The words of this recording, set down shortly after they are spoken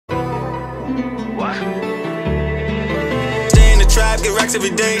Stay in the trap, get racks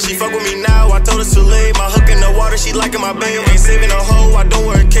every day. She fuck with me now, I told her to lay. My hook in the water, she liking my babe. Ain't saving a hoe, I don't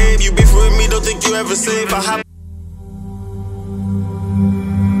wear a cave. You beef with me, don't think you ever safe. I hop.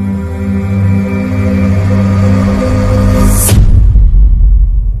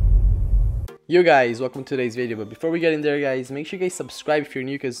 Yo guys, welcome to today's video. But before we get in there guys, make sure you guys subscribe if you're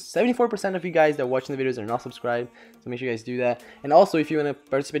new, because 74% of you guys that are watching the videos are not subscribed, so make sure you guys do that. And also, if you want to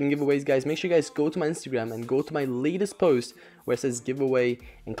participate in giveaways guys, make sure you guys go to my Instagram and go to my latest post where it says giveaway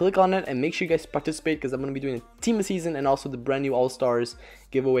and click on it, and make sure you guys participate, because I'm going to be doing a team of season and also the brand new all-stars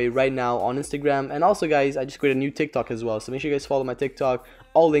giveaway right now on Instagram. And also guys, I just created a new TikTok as well, so make sure you guys follow my TikTok.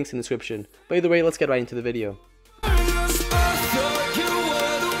 All links in the description. But either way, let's get right into the video.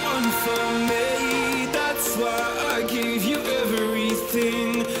 I gave you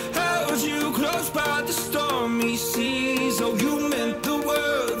everything, held you close by the stormy seas. Oh, you meant the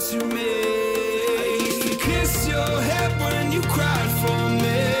world to me. I used to kiss your head when you cried for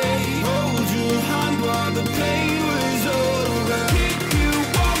me, hold your hand while the pain was over, keep you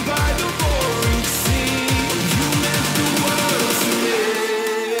warm by the roaring sea. Oh, you meant the world to me.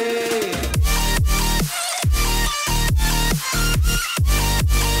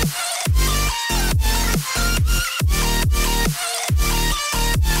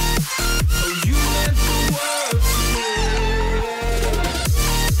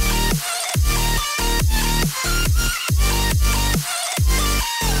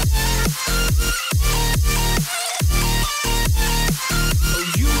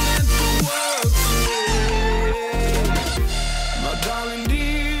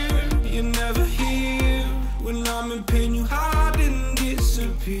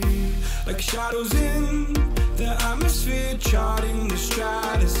 Like shadows in the atmosphere, charting the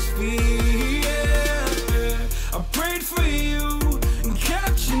stratosphere. Yeah. I prayed for you and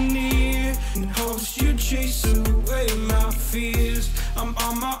kept you near, in hopes you'd chase away my fears. I'm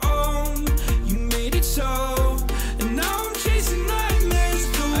on my own, you made it so, and now I'm chasing nightmares.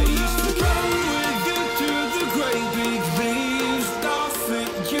 I used to run with you through the great big leaves, laugh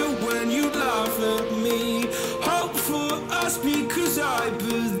at you when you laugh at me, hope for us because I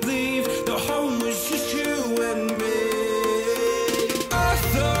believe the home was just you and me. I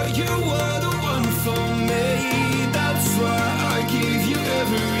thought you were the one for me, that's why I gave you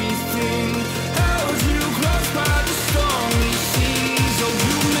everything, held you close by the stormy seas. Oh,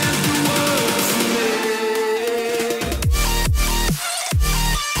 you meant the world to me.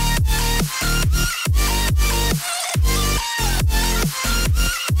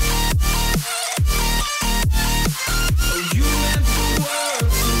 Oh, you meant the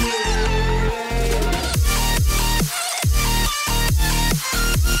world to me.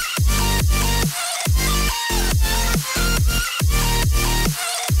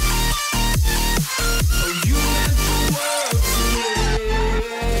 Oh, you meant the world to me.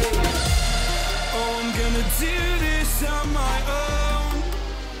 Oh, I'm gonna do this on my own.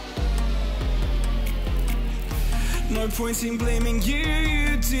 No point in blaming you,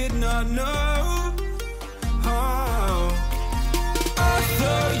 you did not know. Oh, I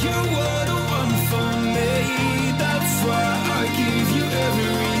thought you were the one for me, that's why I gave you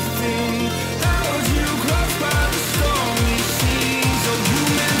everything, held you close by the stormy seas. Oh, you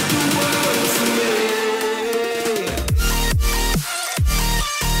meant the world to me.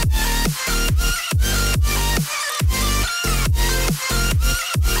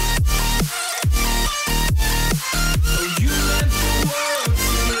 Oh, you meant the world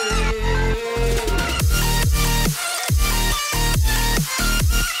to me.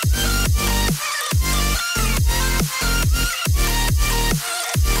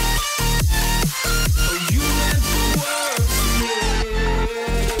 Oh, you meant the world to me.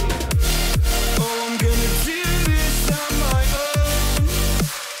 Oh, I'm gonna do this on my own.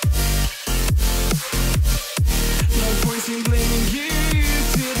 No point in blaming you, you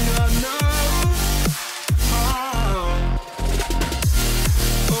did not know. Oh,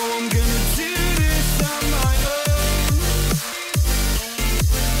 oh, I'm gonna do this on my own.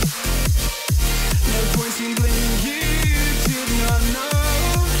 No point in blaming you, you did not know.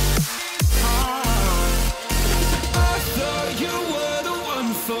 I thought you were the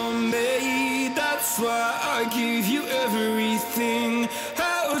one for me, that's why I gave you everything,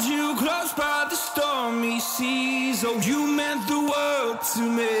 held you close by the stormy seas. Oh, you meant the world to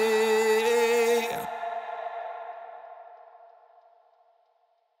me.